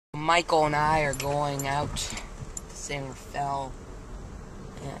Michael and I are going out to San Rafael,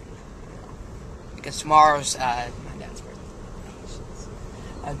 and because tomorrow's my dad's birthday.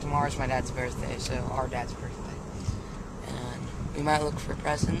 Tomorrow's my dad's birthday, so our dad's birthday, and we might look for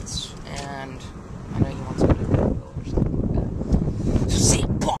presents. And I know he wants to go to Goodwill or something like that. So see, so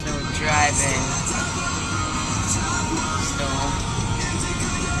we're driving still,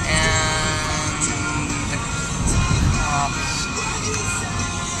 and the cops.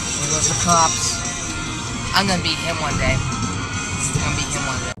 There goes the cops. I'm gonna beat him one day.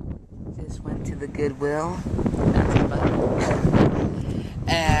 Just went to the Goodwill. That's about it.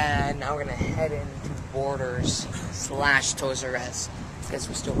 And now we're gonna head into Borders / Toys R Us because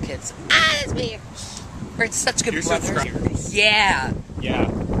we're still kids. That's me. We're such good brothers. Yeah. Yeah.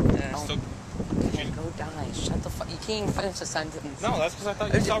 Go die. Shut the fuck. You can't even finish a sentence. No, that's because I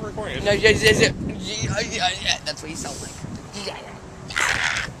thought you stopped recording. No, that's what you sound like.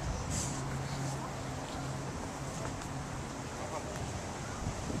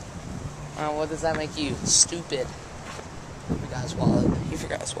 What does that make you? Stupid. You forgot his wallet. He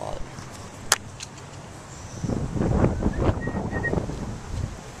forgot his wallet.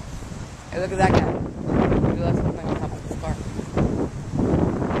 Hey, look at that guy. He left something on top of his car.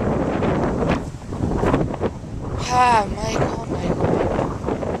 Michael.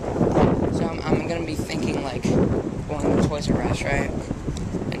 So I'm gonna be thinking like going to Toys R Us, right?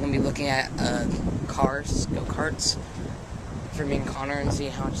 I'm gonna be looking at cars, go-karts, for me and Connor, and see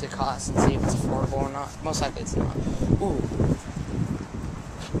how much they cost and see if it's affordable or not. Most likely it's not. Ooh.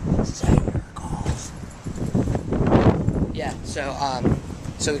 Yeah, so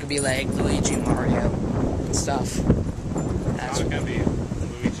it could be like Luigi, Mario, and stuff. That's not gonna be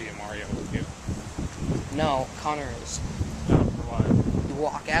Luigi and Mario with you. No, Connor is. No, for what? You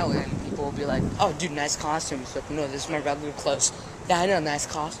walk out and people will be like, "Oh, dude, nice costume." He's like, "No, this is my regular clothes." Yeah, I know, nice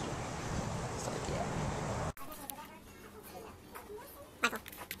costume. It's like, yeah.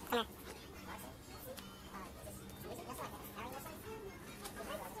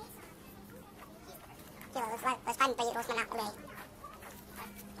 Let's find Beatles Monopoly.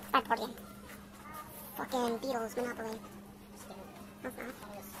 Start podium. Fucking Beatles Monopoly. That's not.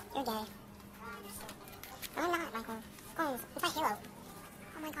 You're gay. No, I'm not, Michael. Oh, it's like Halo.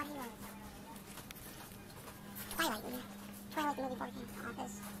 Oh my god, Halo. Twilight, man. Twilight the movie board game.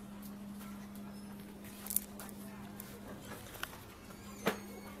 Office.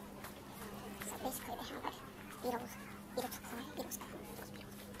 So basically they have like Beatles.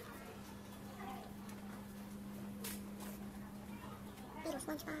 Beatles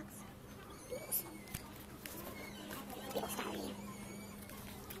lunchbox. Beatles diary.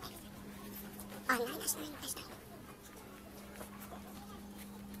 Oh, nice.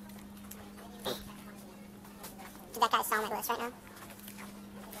 Dude, that guy's so on my list right now.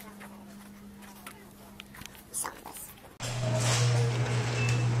 He's so on my list.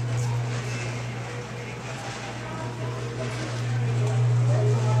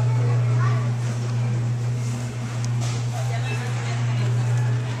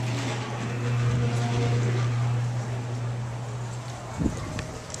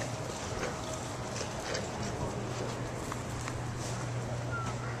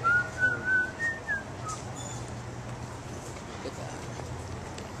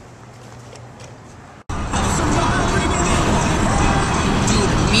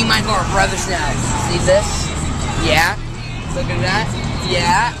 Me and Michael are brothers now. See this? Yeah. Look at that.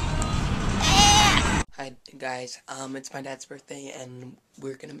 Yeah. Hi guys. It's my dad's birthday and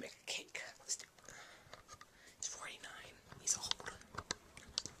we're gonna make a cake. Let's do it. He's 49. He's old.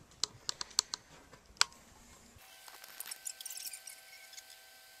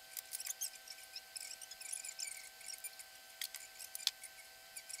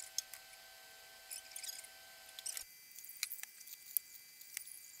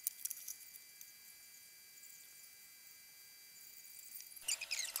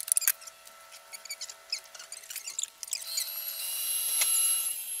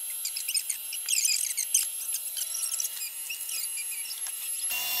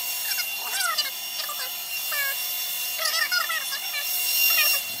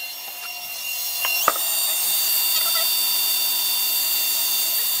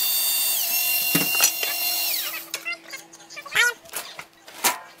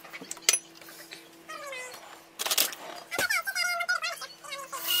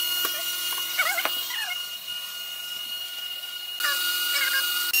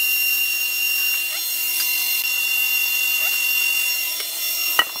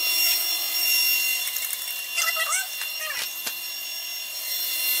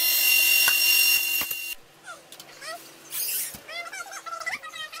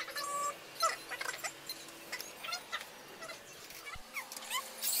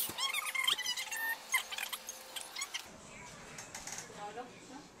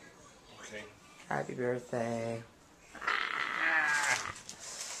 Happy birthday.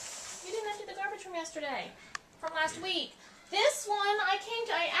 You didn't empty the garbage from yesterday. From last week. This one, I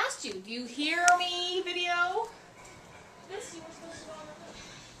asked you, do you hear me video? This you were supposed to go on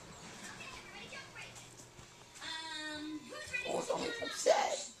the Oh, somebody's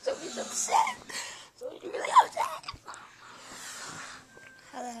upset. Somebody's upset. Somebody's really upset.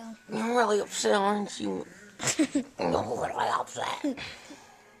 Hello. You're really upset, aren't you? You're really upset.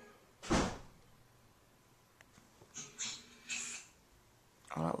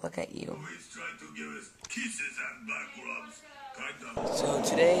 I want to look at you. So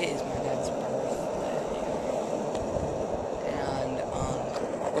today is my dad's birthday, and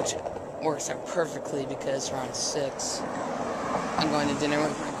which works out perfectly because around 6, I'm going to dinner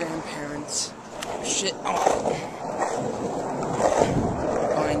with my grandparents. Shit. Oh.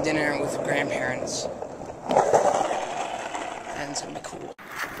 Going to dinner with grandparents, and it's gonna be cool.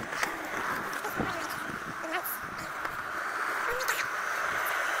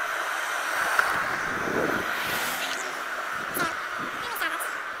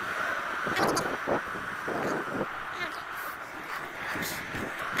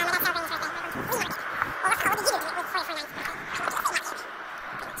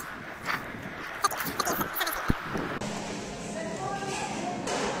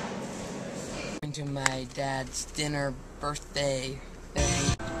 To my dad's dinner birthday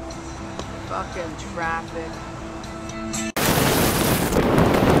thing. Fucking traffic.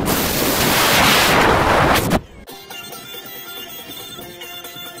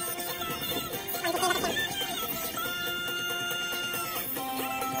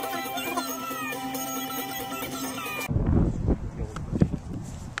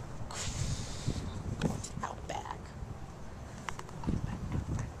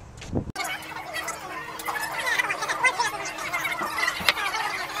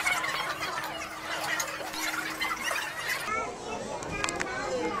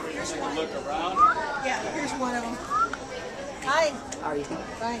 Look around. Yeah, here's one of them. Hi. How are you?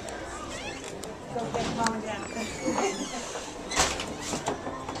 Fine. Go get mom and dad.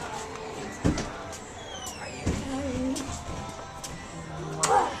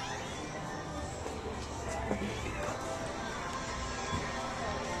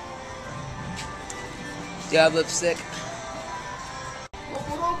 Do you have lipstick?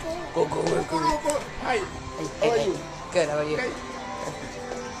 Go. Hi. How are you? Good, how are you?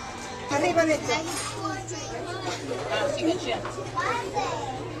 Arriba de ti.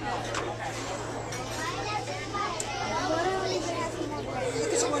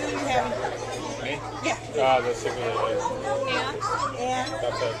 What are you having? Me? Yeah. The single is. And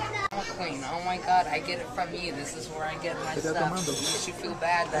That's it. I'm a queen. Oh my god, I get it from you. This is where I get my stuff. You should feel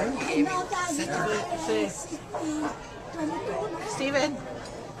bad that you gave me Steven.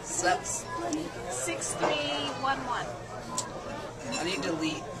 Sucks. 6311. I need to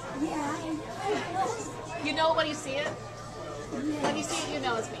delete. You know when you see it? When you see it, you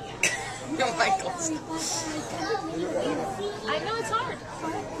know it's me. No, Michael. I know it's hard.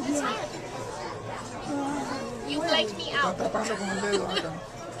 It's hard. You blanked me out.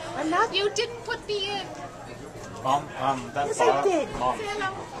 I'm not. You didn't put me in. Mom, that Yes, I did. Mom,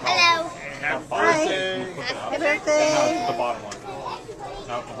 Hello. that Hi. you put it up. Happy birthday. No, the bottom one.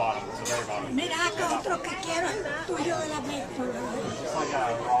 No, the bottom. The very bottom. Mira acá otro que quiero, el tuyo de la película. It's like a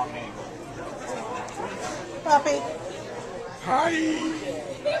wrong name. Papi. Hi.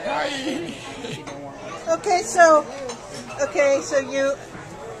 Okay, so you.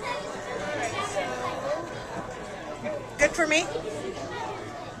 Good for me?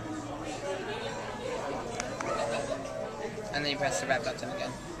 And then you press the red button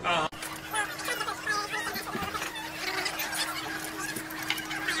again.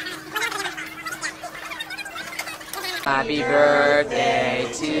 Happy birthday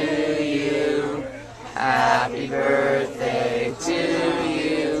to you. Happy birthday to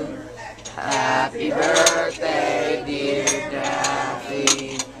you. Happy birthday, dear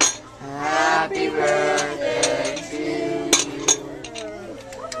Daffy. Happy birthday to you.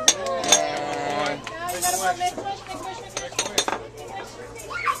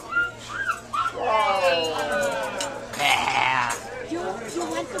 Yeah. You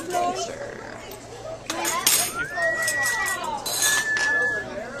want the blow? Sure.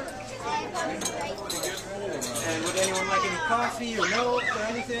 And would anyone like any coffee or milk or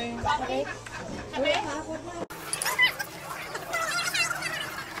anything?